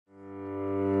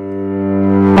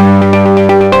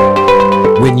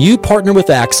When you partner with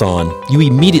Axon, you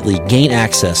immediately gain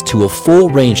access to a full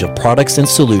range of products and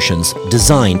solutions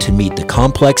designed to meet the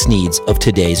complex needs of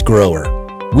today's grower.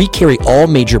 We carry all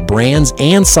major brands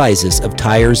and sizes of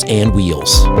tires and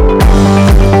wheels.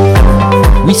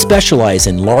 We specialize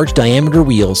in large diameter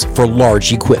wheels for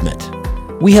large equipment.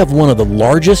 We have one of the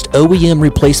largest OEM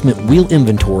replacement wheel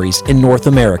inventories in North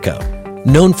America.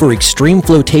 Known for extreme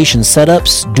flotation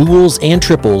setups, duals, and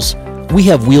triples, we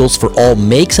have wheels for all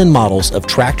makes and models of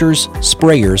tractors,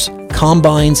 sprayers,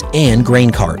 combines, and grain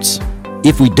carts.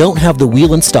 If we don't have the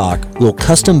wheel in stock, we'll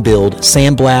custom build,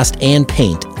 sandblast, and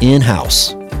paint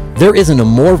in-house. There isn't a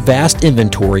more vast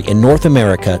inventory in North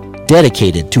America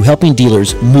dedicated to helping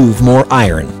dealers move more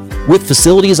iron. With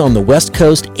facilities on the West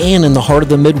Coast and in the heart of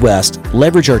the Midwest,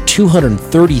 leverage our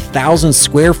 230,000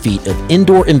 square feet of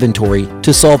indoor inventory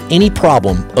to solve any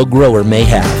problem a grower may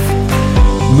have.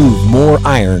 Move more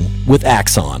iron with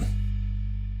Axon.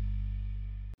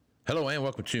 Hello and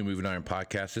welcome to Moving Iron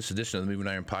Podcast. This edition of the Moving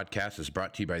Iron Podcast is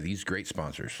brought to you by these great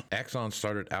sponsors. Axon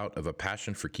started out of a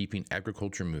passion for keeping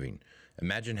agriculture moving.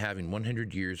 Imagine having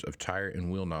 100 years of tire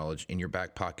and wheel knowledge in your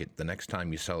back pocket the next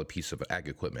time you sell a piece of ag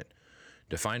equipment.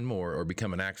 To find more or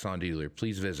become an Axon dealer,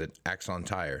 please visit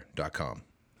axontire.com.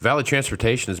 Valley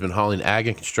Transportation has been hauling ag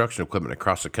and construction equipment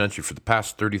across the country for the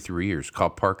past 33 years.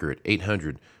 Call Parker at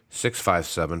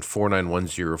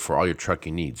 800-657-4910 for all your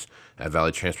trucking needs. At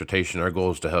Valley Transportation, our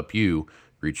goal is to help you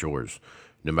reach yours.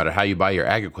 No matter how you buy your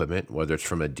ag equipment, whether it's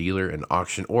from a dealer, an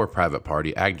auction, or a private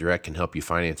party, AgDirect can help you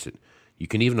finance it. You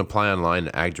can even apply online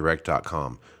at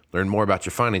agdirect.com. Learn more about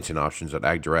your financing options at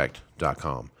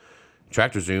agdirect.com.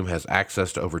 TractorZoom has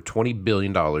access to over $20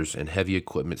 billion in heavy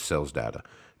equipment sales data.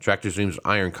 TractorZoom's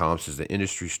Iron Comps is the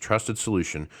industry's trusted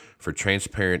solution for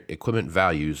transparent equipment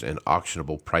values and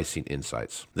auctionable pricing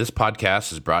insights. This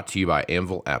podcast is brought to you by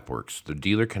Anvil AppWorks. The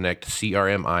Dealer Connect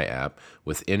CRMI app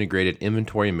with integrated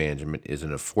inventory management is an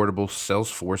affordable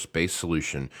Salesforce-based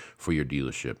solution for your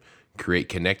dealership. Create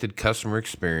connected customer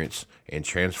experience and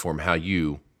transform how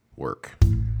you work.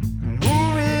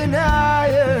 Moving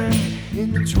iron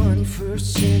in the 21st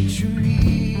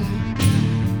century.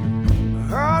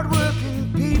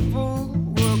 Hard-working people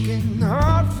working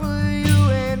hard for you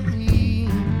and me.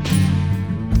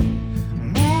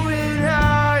 Moving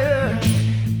iron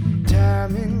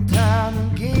time and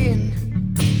time again.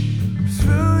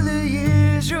 Through the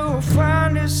years you'll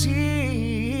find us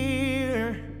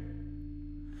here.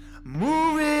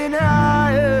 Moving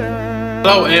iron.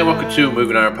 Hello and welcome to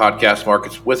Moving Iron Podcast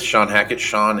Markets with Shawn HAckett.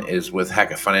 Shawn is with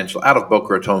HAckett Financial out of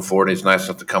Boca Raton, Florida. He's nice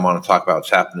enough to come on and talk about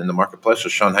what's happening in the marketplace. So,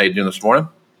 Shawn, how you doing this morning?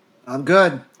 I'm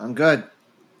good. A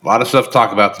lot of stuff to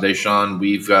talk about today, Shawn.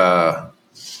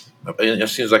 It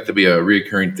seems like to be a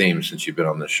recurring theme since you've been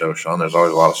on this show, Shawn. There's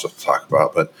always a lot of stuff to talk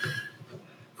about. But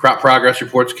crop progress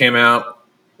reports came out.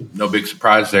 No big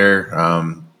surprise there.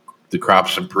 The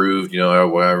crops improved.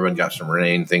 Everyone got some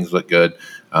rain. Things look good.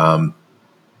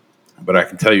 But I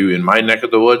can tell you in my neck of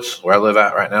the woods where I live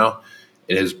at right now,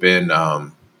 it has been,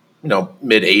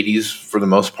 mid 80s for the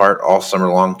most part all summer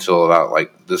long till about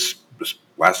like this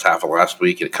last half of last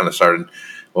week. It kind of started,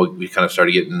 we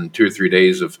started getting 2 or 3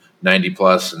 days of 90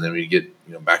 plus, and then we get,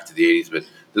 back to the 80s. But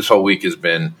this whole week has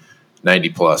been 90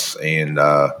 plus, and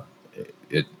the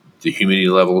humidity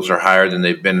levels are higher than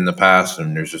they've been in the past,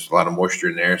 and there's just a lot of moisture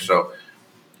in there. So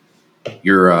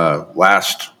your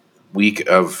last week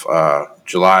of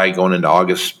July going into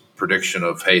August prediction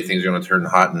of, hey, things are going to turn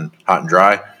hot and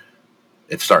dry,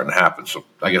 it's starting to happen. So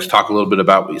I guess talk a little bit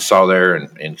about what you saw there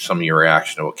and some of your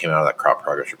reaction to what came out of that crop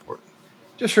progress report.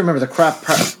 Just remember the crop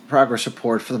progress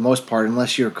report, for the most part,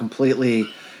 unless you're completely,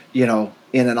 in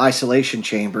an isolation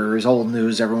chamber, is old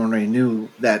news. Everyone already knew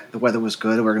that the weather was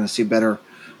good and we're going to see better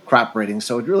crop ratings.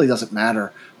 So it really doesn't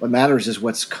matter. What matters is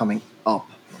what's coming up.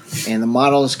 And the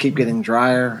models keep getting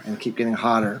drier and keep getting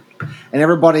hotter. And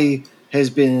everybody has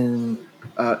been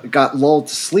got lulled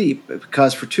to sleep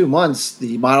because for 2 months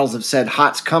the models have said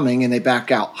hot's coming and they back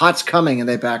out. Hot's coming and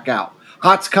they back out.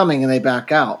 Hot's coming and they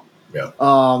back out. Yeah.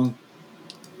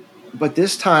 But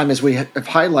this time, as we have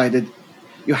highlighted,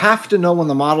 you have to know when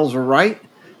the models are right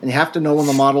and you have to know when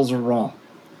the models are wrong.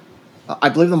 I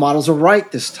believe the models are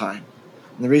right this time.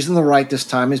 And the reason they're right this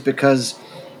time is because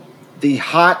the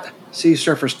hot sea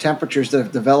surface temperatures that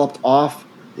have developed off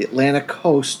the Atlantic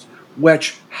coast,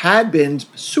 which had been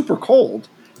super cold,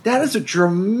 that is a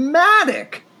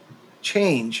dramatic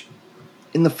change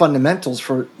in the fundamentals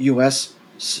for U.S.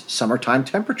 summertime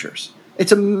temperatures.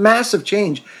 It's a massive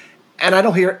change, and I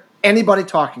don't hear anybody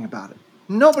talking about it.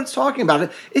 Nobody's talking about it.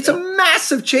 It's a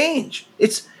massive change.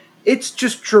 It's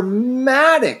just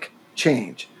dramatic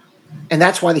change, and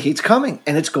that's why the heat's coming,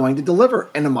 and it's going to deliver,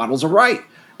 and the models are right.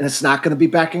 and it's not going to be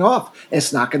backing off. And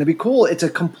it's not going to be cool. It's a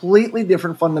completely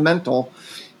different fundamental.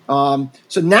 So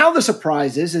now the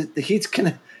surprise is that the heat's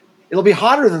it'll be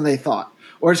hotter than they thought,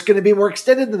 or it's going to be more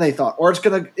extended than they thought, or it's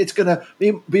going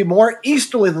to be more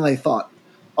easterly than they thought.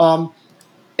 And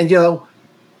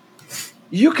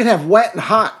you can have wet and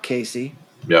hot, Casey,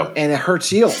 and it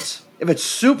hurts yields. If it's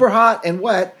super hot and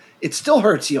wet, it still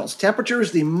hurts yields. Temperature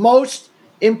is the most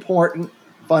important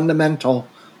fundamental,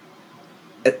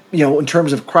 in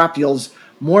terms of crop yields.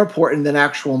 More important than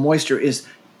actual moisture is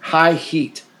high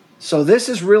heat. So this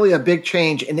is really a big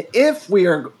change. And if we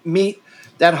meet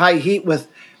that high heat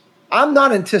I'm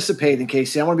not anticipating,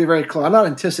 Casey, I want to be very clear, I'm not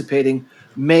anticipating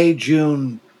May,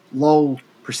 June low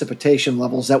precipitation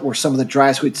levels that were some of the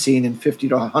driest we'd seen in 50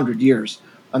 to 100 years.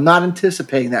 I'm not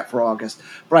anticipating that for August.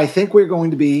 But I think we're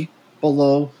going to be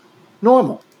below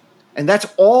normal. And that's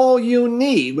all you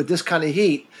need with this kind of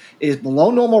heat is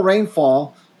below normal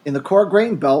rainfall in the core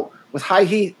grain belt with high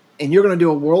heat, and you're going to do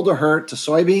a world of hurt to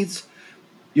soybeans.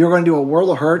 You're going to do a world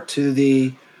of hurt to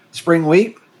the spring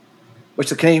wheat, which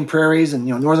the Canadian prairies and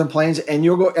northern plains, and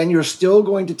you're still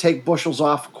going to take bushels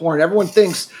off corn. Everyone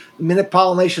thinks the minute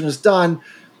pollination is done,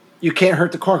 you can't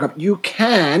hurt the corn crop. You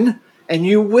can, and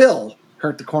you will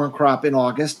hurt the corn crop in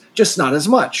August, just not as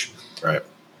much. Right.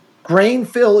 Grain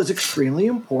fill is extremely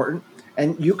important,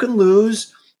 and you can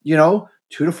lose,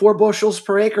 2 to 4 bushels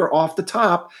per acre off the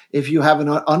top if you have an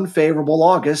unfavorable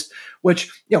August,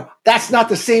 which, that's not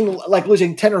the same like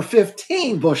losing 10 or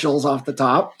 15 bushels off the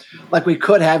top, like we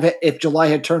could have it if July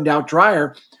had turned out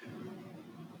drier.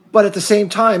 But at the same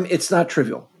time, it's not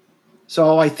trivial.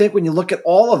 So I think when you look at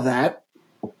all of that,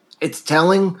 it's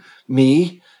telling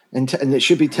me, and it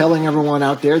should be telling everyone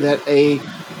out there, that a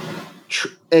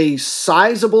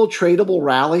sizable tradable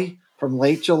rally from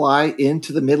late July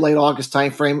into the mid-late August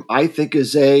timeframe, I think,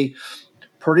 is a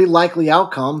pretty likely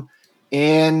outcome.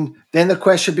 And then the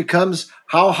question becomes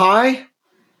how high,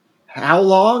 how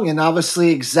long, and obviously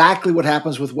exactly what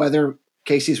happens with weather,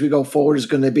 Casey, as we go forward is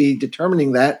going to be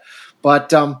determining that.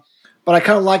 But I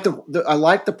kind of like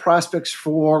the prospects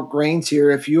for grains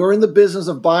here. If you're in the business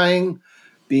of buying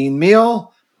bean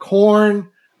meal,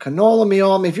 corn, canola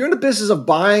meal, if you're in the business of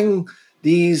buying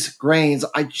these grains,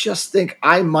 I just think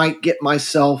I might get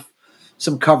myself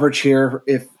some coverage here.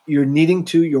 If you're needing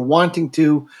to, you're wanting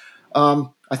to,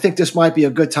 I think this might be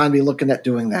a good time to be looking at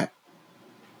doing that.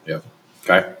 Yeah.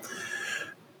 Okay.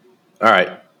 All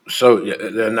right. So,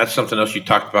 and that's something else you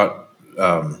talked about,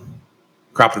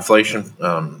 crop inflation,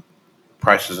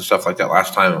 prices and stuff like that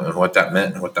last time, and what that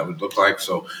meant and what that would look like.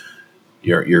 So,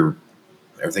 you're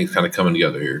everything's kind of coming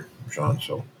together here, Shawn.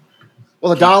 So,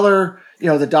 well,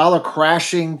 the dollar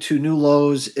crashing to new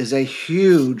lows is a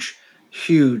huge,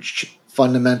 huge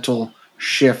fundamental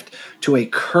shift to a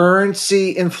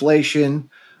currency inflation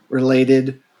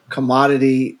related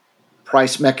commodity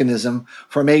price mechanism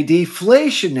from a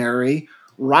deflationary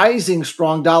rising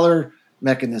strong dollar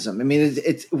mechanism.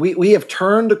 We have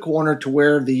turned a corner to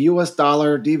where the US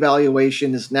dollar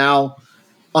devaluation is now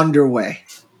underway.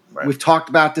 Right. We've talked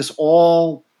about this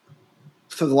all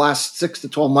for the last 6 to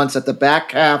 12 months. At the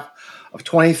back half of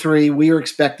 23, we are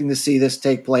expecting to see this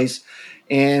take place.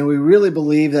 And we really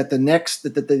believe that the next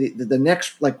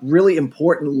like really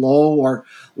important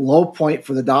low point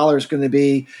for the dollar is going to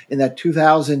be in that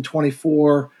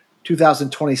 2024,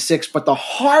 2026. But the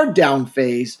hard down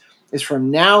phase is from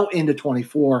now into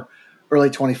 24, early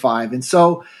 25. And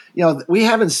so, we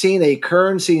haven't seen a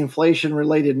currency inflation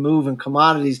related move in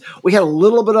commodities. We had a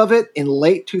little bit of it in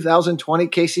late 2020,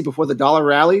 Casey, before the dollar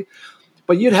rally.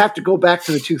 But you'd have to go back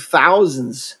to the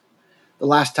 2000s, the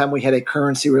last time we had a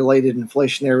currency-related,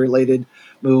 inflationary-related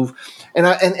move. And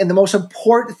the most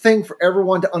important thing for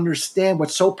everyone to understand,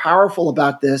 what's so powerful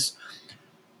about this,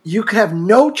 you could have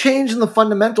no change in the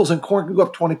fundamentals and corn could go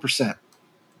up 20%.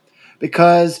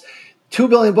 Because 2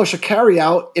 billion bushel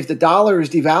carryout, if the dollar is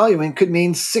devaluing, could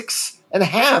mean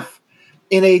 6.5.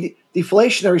 In a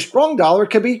deflationary strong dollar, it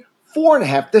could be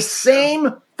 4.5. The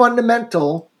same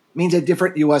fundamental means a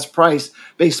different U.S. price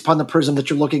based upon the prism that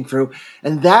you're looking through.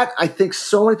 And that, I think,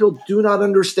 so many people do not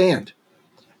understand.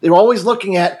 They're always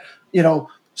looking at,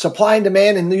 supply and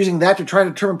demand and using that to try to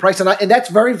determine price. And that's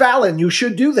very valid, and you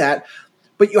should do that.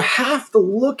 But you have to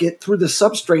look at through the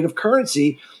substrate of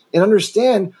currency and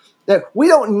understand that we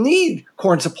don't need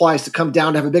corn supplies to come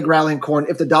down to have a big rally in corn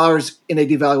if the dollar's in a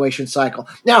devaluation cycle.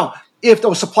 Now, if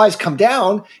those supplies come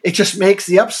down, it just makes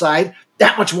the upside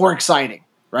that much more exciting.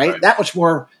 Right? That much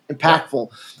more impactful.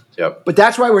 Yep. But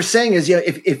that's why we're saying is,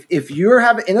 if you're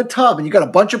having in a tub and you got a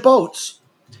bunch of boats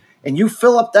and you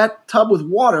fill up that tub with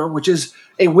water, which is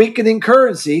a weakening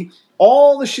currency,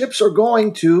 all the ships are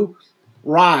going to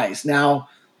rise. Now,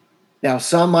 Now,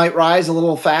 some might rise a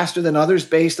little faster than others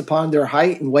based upon their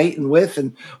height and weight and width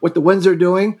and what the winds are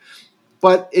doing.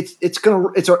 But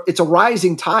it's a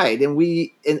rising tide,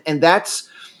 and that's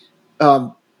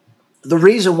the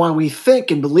reason why we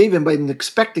think and believe in and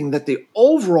expecting that the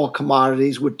overall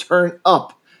commodities would turn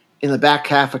up in the back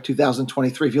half of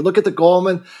 2023. If you look at the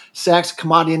Goldman Sachs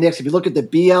Commodity Index, if you look at the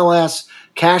BLS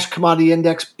Cash Commodity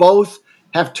Index, both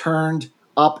have turned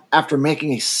up after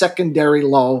making a secondary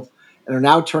low and are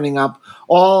now turning up.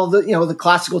 All the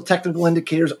classical technical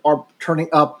indicators are turning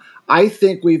up. I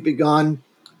think we've begun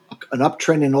an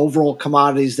uptrend in overall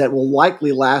commodities that will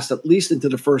likely last at least into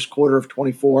the first quarter of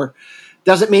 24.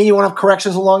 Doesn't mean you won't have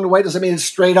corrections along the way. Doesn't mean it's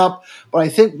straight up. But I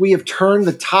think we have turned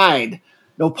the tide,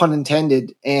 no pun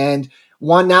intended. And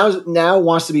one now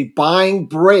wants to be buying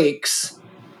breaks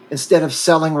instead of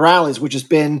selling rallies, which has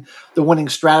been the winning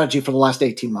strategy for the last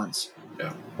 18 months.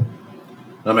 Yeah,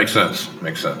 that makes sense.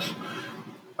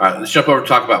 All right, let's jump over and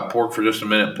talk about pork for just a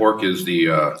minute. Pork is the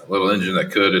little engine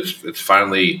that could. It's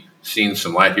finally seen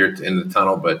some light here in the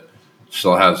tunnel, but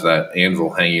still has that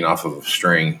anvil hanging off of a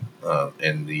string,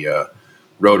 and the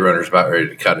Roadrunner's about ready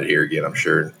to cut it here again, I'm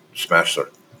sure, and smash the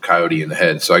coyote in the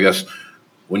head. So I guess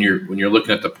when you're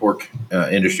looking at the pork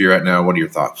industry right now, what are your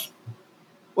thoughts?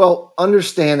 Well,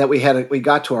 understand that we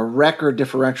got to a record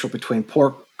differential between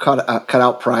pork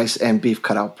cutout price and beef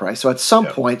cutout price. So at some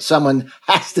point, someone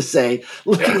has to say,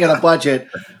 looking at a budget,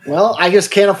 well, I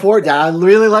just can't afford that. I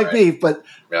really like beef, but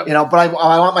but I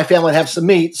want my family to have some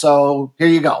meat. So here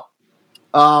you go.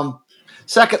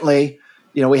 Secondly,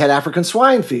 we had African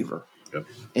swine fever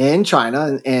in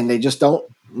China, and they just don't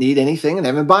need anything, and they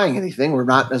haven't been buying anything, or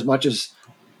not as much as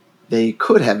they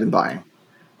could have been buying.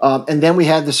 And then we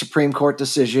had the Supreme Court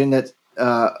decision that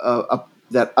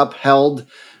upheld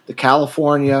the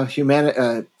California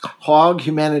hog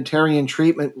humanitarian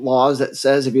treatment laws that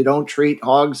says if you don't treat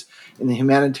hogs in the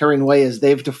humanitarian way as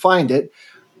they've defined it,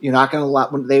 they are not going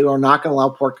to allow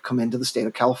pork to come into the state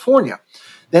of California.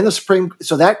 Then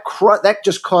that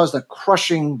just caused a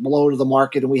crushing blow to the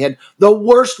market, and we had the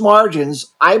worst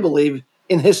margins, I believe,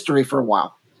 in history for a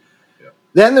while.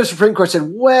 Then the Supreme Court said,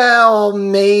 well,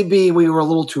 maybe we were a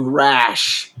little too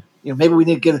rash. Maybe we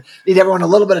need everyone a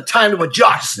little bit of time to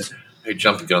adjust. They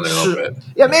jumped the gun there a little bit.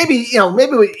 Yeah, maybe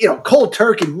we, cold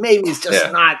turkey, maybe it's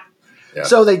just not. Yeah.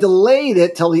 So they delayed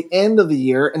it till the end of the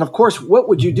year. And of course, what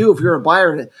would you do if you're a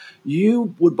buyer?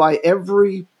 You would buy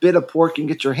every bit of pork you can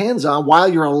get your hands on while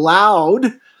you're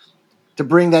allowed to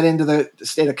bring that into the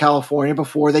state of California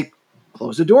before they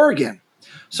close the door again.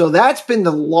 So that's been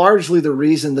largely the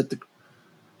reason that the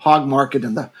hog market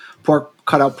and the pork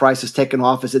cutout price has taken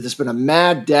off, is that there's been a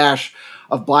mad dash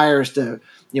of buyers to,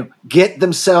 get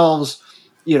themselves,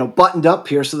 buttoned up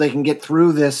here so they can get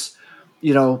through this,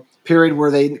 period where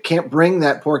they can't bring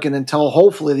that pork in until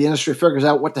hopefully the industry figures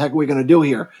out what the heck are we going to do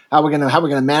here? How are we going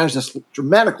to manage this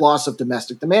dramatic loss of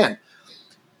domestic demand?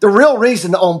 The real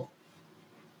reason to own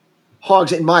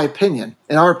hogs, in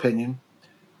our opinion,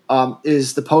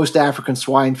 is the post-African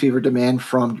swine fever demand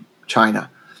from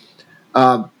China.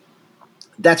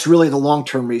 That's really the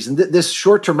long-term reason. This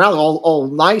short-term rally, all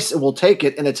nice, and we'll take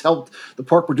it, and it's helped the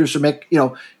pork producer make,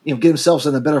 get themselves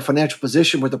in a better financial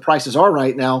position where the prices are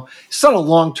right now. It's not a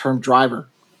long-term driver.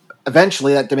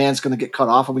 Eventually, that demand's going to get cut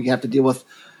off, and we have to deal with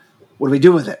what do we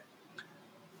do with it.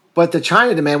 But the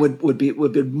China demand would be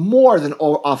more than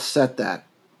offset that.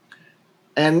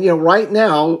 And right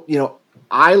now,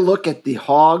 I look at the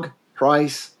hog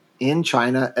price in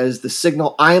China as the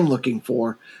signal I'm looking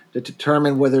for to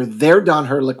determine whether they're done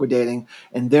herd liquidating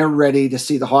and they're ready to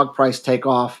see the hog price take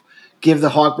off, give the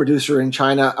hog producer in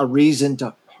China a reason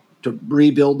to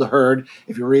rebuild the herd.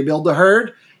 If you rebuild the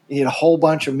herd, you need a whole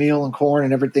bunch of meal and corn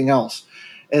and everything else.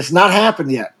 And it's not happened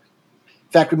yet. In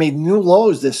fact, we made new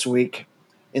lows this week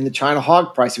in the China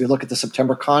hog price if you look at the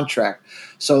September contract.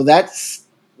 So that's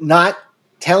not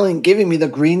giving me the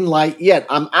green light yet.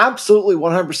 I'm absolutely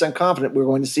 100% confident we're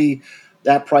going to see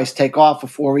that price take off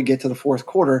before we get to the fourth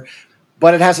quarter,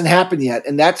 but it hasn't happened yet.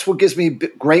 And that's what gives me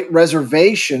great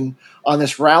reservation on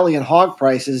this rally in hog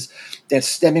prices that's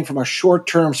stemming from a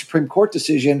short-term Supreme Court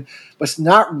decision, but it's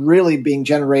not really being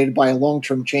generated by a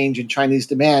long-term change in Chinese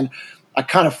demand. I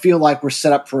kind of feel like we're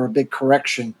set up for a big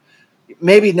correction.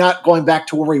 Maybe not going back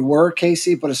to where we were,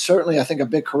 Casey, but it's certainly, I think, a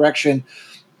big correction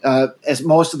as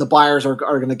most of the buyers are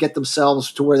going to get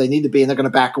themselves to where they need to be, and they're going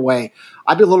to back away.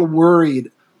 I'd be a little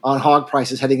worried on hog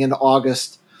prices heading into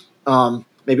August,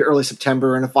 maybe early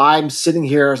September. And if I'm sitting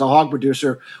here as a hog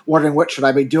producer wondering what should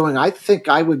I be doing, I think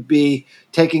I would be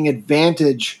taking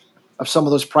advantage of some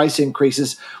of those price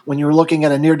increases. When you were looking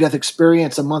at a near-death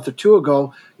experience a month or two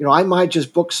ago, I might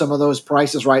just book some of those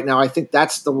prices right now. I think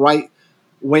that's the right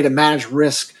way to manage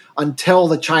risk until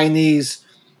the Chinese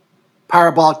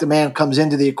parabolic demand comes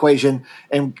into the equation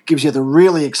and gives you the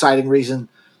really exciting reason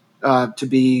to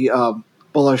be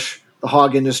bullish the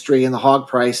hog industry and the hog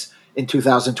price in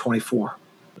 2024.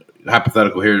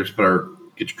 Hypothetical here, get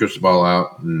your crystal ball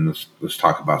out and let's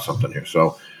talk about something here.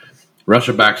 So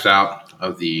Russia backs out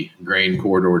of the grain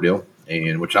corridor deal,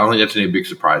 and which I don't think that's any big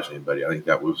surprise to anybody. I think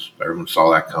everyone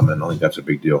saw that coming. I think that's a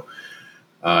big deal.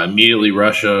 Immediately,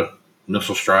 Russia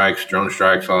missile strikes, drone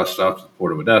strikes, all that stuff to the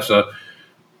port of Odessa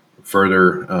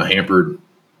further hampered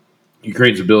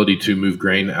Ukraine's ability to move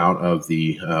grain out of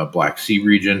the Black Sea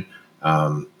region.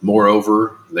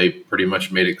 Moreover, they pretty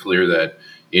much made it clear that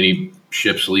any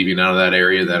ships leaving out of that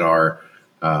area that are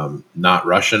not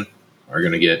Russian are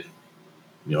going to get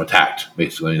attacked,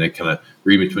 basically. And they kind of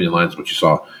read between the lines what you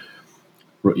saw.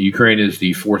 Ukraine is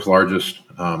the fourth largest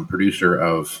producer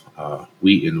of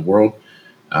wheat in the world.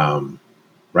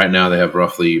 Right now, they have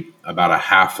roughly about a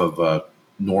half of a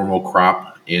normal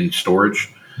crop in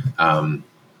storage.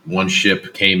 One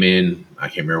ship came in, I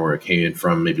can't remember where it came in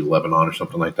from, maybe Lebanon or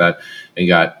something like that, and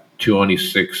got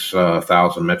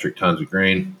 26,000 metric tons of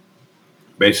grain.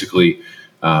 Basically,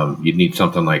 you'd need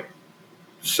something like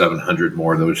 700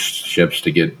 more of those ships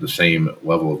to get the same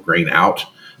level of grain out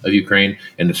of Ukraine,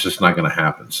 and it's just not going to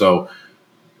happen. So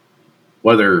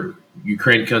whether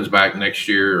Ukraine comes back next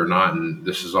year or not, and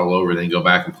this is all over, then go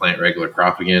back and plant regular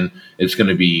crop again, it's going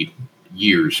to be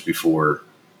years before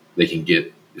they can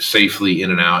get safely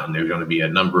in and out, and there's going to be a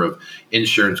number of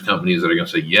insurance companies that are going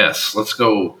to say, yes, let's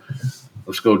go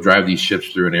drive these ships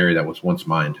through an area that was once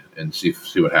mined and see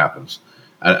what happens.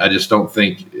 I just don't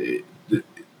think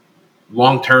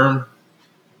long term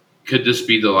could this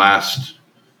be the last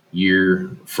year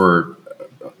for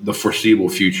the foreseeable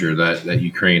future that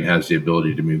Ukraine has the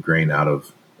ability to move grain out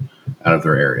of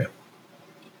their area.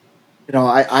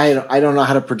 I don't know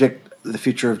how to predict the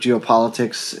future of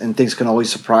geopolitics, and things can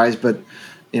always surprise, but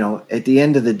at the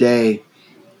end of the day,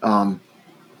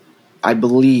 I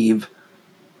believe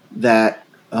that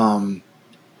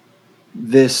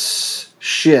this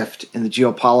shift in the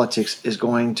geopolitics is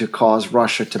going to cause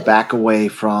Russia to back away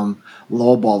from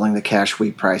lowballing the cash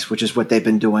wheat price, which is what they've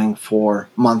been doing for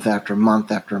month after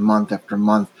month after month after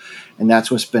month, and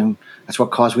that's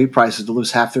what caused wheat prices to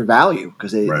lose half their value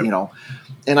because they, right.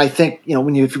 And I think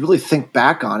if you really think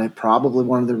back on it, probably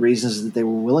one of the reasons that they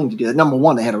were willing to do that. Number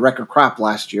one, they had a record crop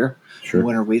last year, sure.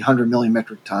 Winter wheat, 100 million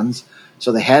metric tons,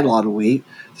 so they had a lot of wheat.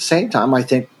 At the same time, I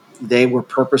think they were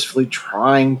purposefully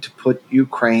trying to put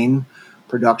Ukraine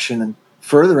production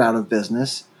further out of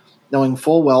business, knowing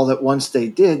full well that once they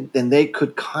did, then they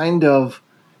could kind of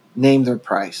name their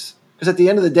price. Because at the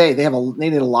end of the day, they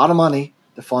need a lot of money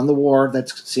to fund the war that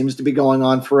seems to be going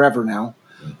on forever now.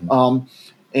 Mm-hmm.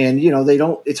 And they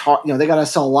don't. It's hard. They got to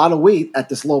sell a lot of wheat at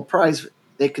this low price.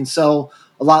 They can sell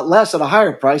a lot less at a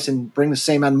higher price and bring the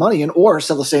same amount of money in, or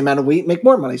sell the same amount of wheat and make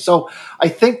more money. So I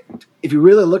think if you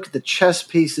really look at the chess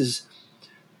pieces,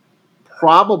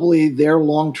 probably their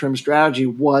long-term strategy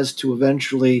was to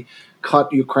eventually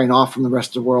cut Ukraine off from the rest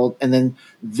of the world, and then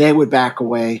they would back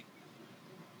away.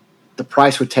 The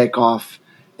price would take off,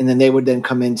 and then they would then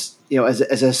come in,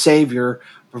 as a savior,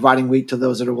 providing wheat to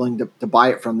those that are willing to buy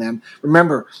it from them.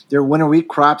 Remember, their winter wheat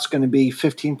crop's going to be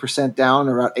 15% down,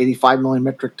 or about 85 million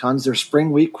metric tons. Their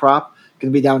spring wheat crop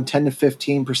going to be down 10 to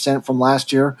 15% from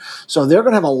last year. So they're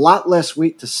going to have a lot less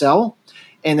wheat to sell.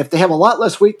 And if they have a lot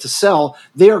less wheat to sell,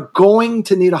 they're going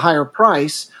to need a higher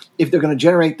price if they're going to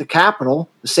generate the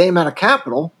same amount of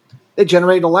capital they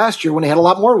generated last year when they had a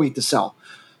lot more wheat to sell.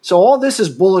 So all this is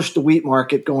bullish the wheat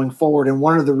market going forward. And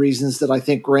one of the reasons that I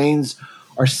think grains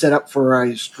are set up for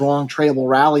a strong tradable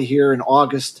rally here in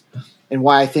August, and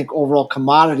why I think overall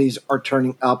commodities are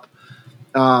turning up,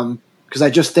 because I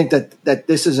just think that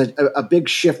this is a big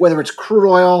shift, whether it's crude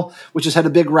oil, which has had a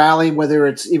big rally, whether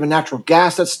it's even natural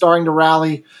gas that's starting to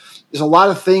rally. There's a lot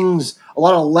of things, a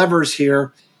lot of levers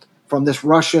here from this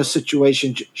Russia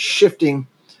situation shifting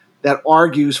that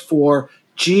argues for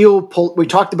we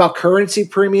talked about currency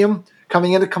premium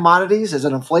coming into commodities as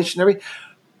an inflationary.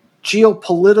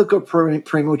 Geopolitical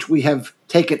premium, which we have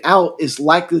taken out, is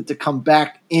likely to come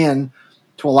back in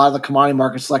to a lot of the commodity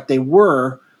markets like they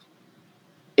were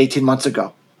 18 months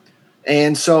ago.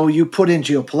 And so you put in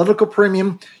geopolitical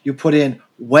premium, you put in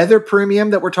weather premium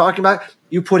that we're talking about,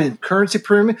 you put in currency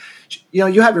premium,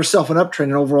 you have yourself an uptrend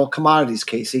in overall commodities,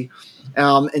 Casey.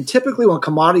 And typically when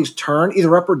commodities turn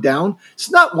either up or down,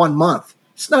 it's not 1 month,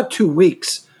 it's not 2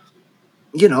 weeks.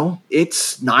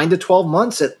 it's 9 to 12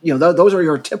 months. Those are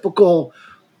your typical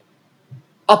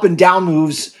up and down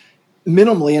moves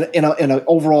minimally in an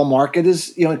overall market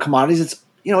is, in commodities.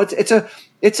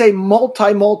 It's a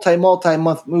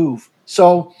multi-month move.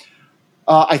 So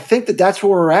I think that's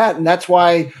where we're at. And that's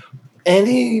why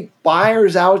any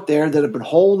buyers out there that have been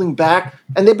holding back,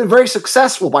 and they've been very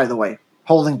successful, by the way,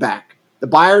 holding back. The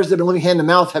buyers that have been living hand to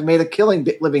mouth have made a killing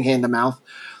living hand to mouth.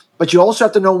 But you also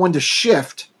have to know when to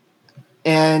shift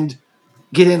and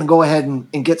get in and go ahead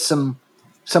and get some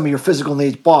of your physical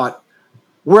needs bought.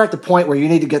 We're at the point where you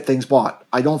need to get things bought.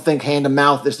 I don't think hand to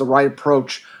mouth is the right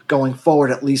approach going forward,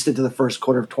 at least into the first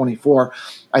quarter of 24.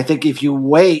 I think if you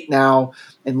wait now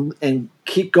and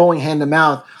keep going hand to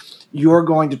mouth, you're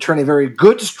going to turn a very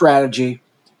good strategy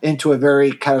into a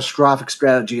very catastrophic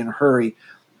strategy in a hurry.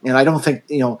 And I don't think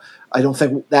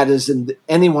that is in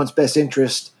anyone's best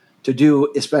interest to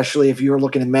do, especially if you're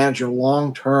looking to manage your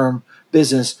long-term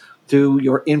business through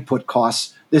your input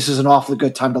costs. This is an awfully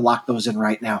good time to lock those in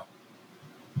right now.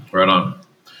 Right on. All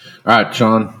right,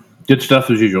 Shawn. Good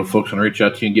stuff as usual. Folks want to reach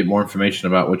out to you and get more information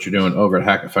about what you're doing over at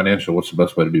Hackett Financial. What's the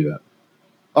best way to do that?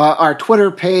 Our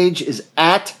Twitter page is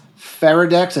at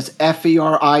Feridex. That's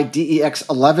FERIDEX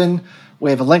 11. We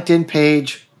have a LinkedIn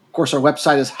page. Of course, our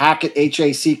website is Hackett,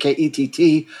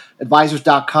 HACKETT,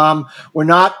 advisors.com. We're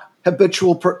not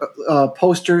habitual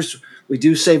posters. We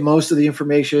do save most of the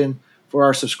information for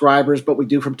our subscribers, but we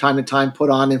do from time to time put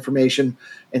on information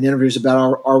and interviews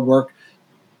about our work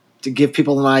to give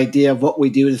people an idea of what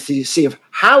we do, to see if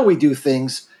how we do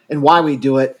things and why we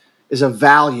do it is of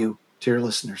value to your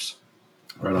listeners.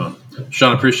 Right on.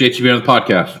 Shawn, appreciate you being on the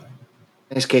podcast.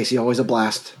 Thanks, Casey. Always a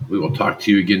blast. We will talk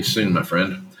to you again soon, my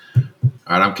friend.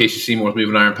 All right, I'm Casey Seymour with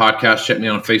Moving Iron Podcast. Check me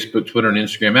out on Facebook, Twitter, and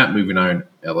Instagram at Moving Iron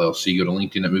LLC. Go to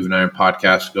LinkedIn at Moving Iron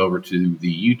Podcast. Go over to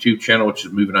the YouTube channel, which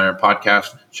is Moving Iron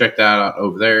Podcast. Check that out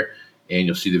over there, and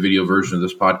you'll see the video version of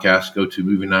this podcast. Go to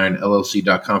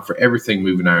movingironllc.com for everything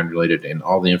Moving Iron related and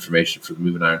all the information for the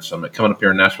Moving Iron Summit coming up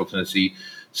here in Nashville, Tennessee,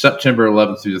 September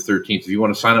 11th through the 13th. If you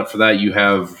want to sign up for that, you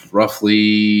have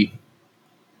roughly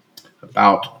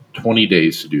about 20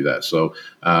 days to do that. So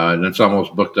and it's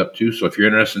almost booked up too. So if you're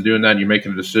interested in doing that and you're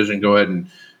making a decision, go ahead and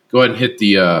hit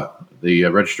the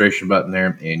registration button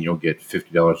there, and you'll get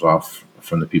 $50 off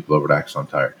from the people over at Axon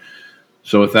Tire.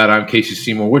 So with that, I'm Casey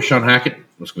Seymour with Shawn Hackett.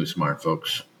 Let's go smart,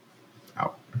 folks.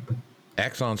 Out.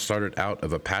 Axon started out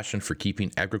of a passion for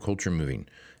keeping agriculture moving.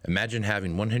 Imagine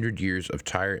having 100 years of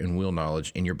tire and wheel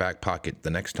knowledge in your back pocket the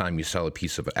next time you sell a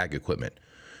piece of ag equipment.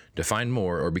 To find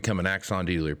more or become an Axon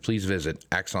dealer, please visit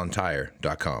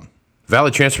axontire.com.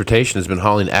 Valley Transportation has been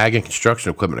hauling ag and construction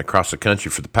equipment across the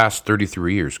country for the past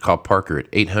 33 years. Call Parker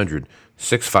at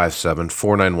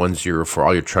 800-657-4910 for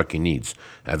all your trucking needs.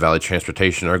 At Valley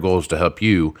Transportation, our goal is to help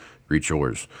you reach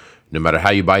yours. No matter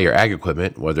how you buy your ag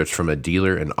equipment, whether it's from a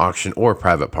dealer, an auction, or a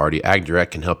private party,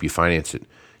 AgDirect can help you finance it.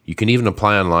 You can even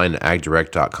apply online at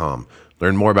agdirect.com.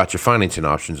 Learn more about your financing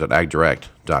options at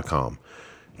agdirect.com.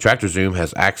 TractorZoom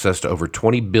has access to over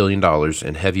 $20 billion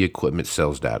in heavy equipment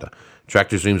sales data.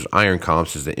 TractorZoom's Iron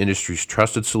Comps is the industry's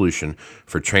trusted solution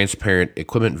for transparent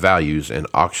equipment values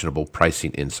and auctionable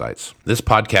pricing insights. This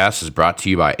podcast is brought to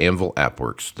you by Anvil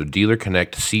AppWorks. The Dealer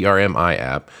Connect CRMI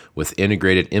app with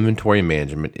integrated inventory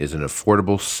management is an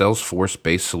affordable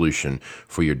Salesforce-based solution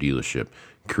for your dealership.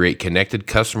 Create connected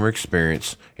customer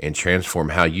experience and transform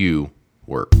how you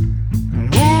work.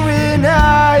 Moving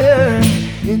higher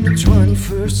in the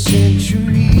 21st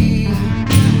century.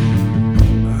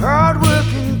 Hard work.